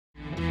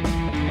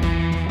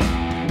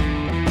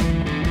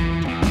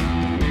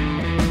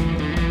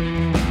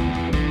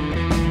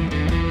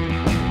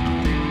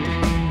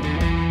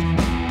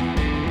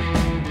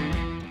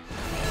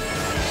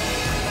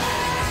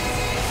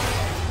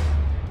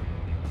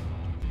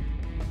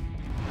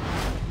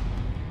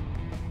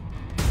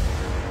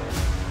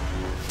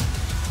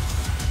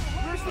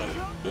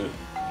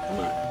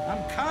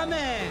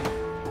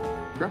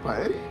Grandpa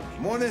Eddie?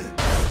 Morning.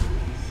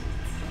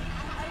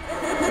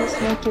 Nice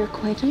to make your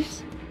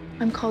acquaintance.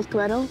 I'm called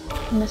Gretel,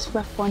 and this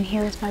rough one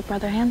here is my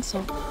brother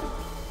Hansel.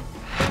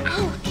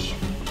 Ouch!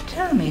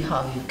 Tell me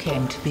how you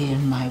came to be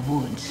in my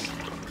woods.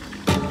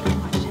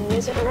 And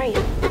is it right? I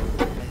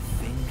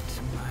think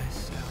to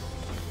myself.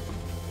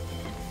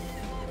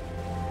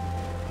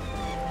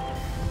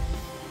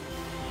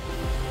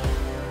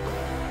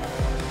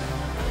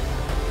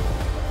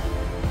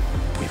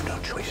 We've no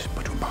choice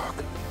but to embark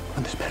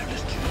on this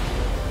perilous journey.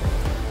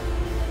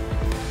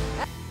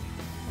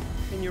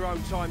 In your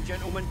own time,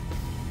 gentlemen.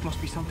 Must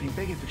be something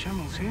big if the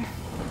Channel's here.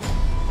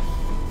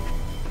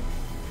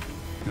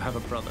 You have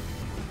a brother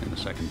in the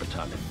 2nd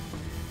Battalion.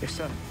 Yes,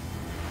 sir.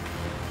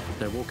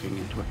 They're walking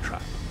into a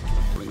trap.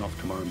 Going off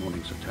tomorrow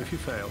morning's attack. If you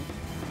fail,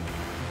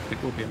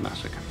 it will be a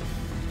massacre.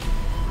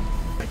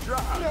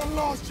 You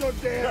lost your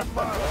damn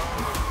mind.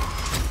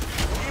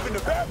 Even the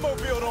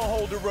Batmobile don't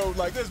hold the road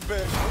like this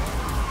bitch.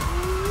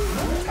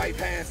 Tight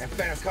pants and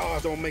fast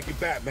cars don't make you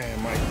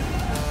Batman, Mike.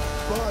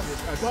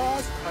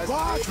 Buzz!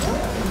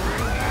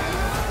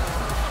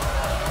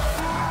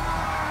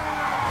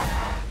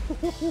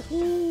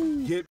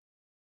 Get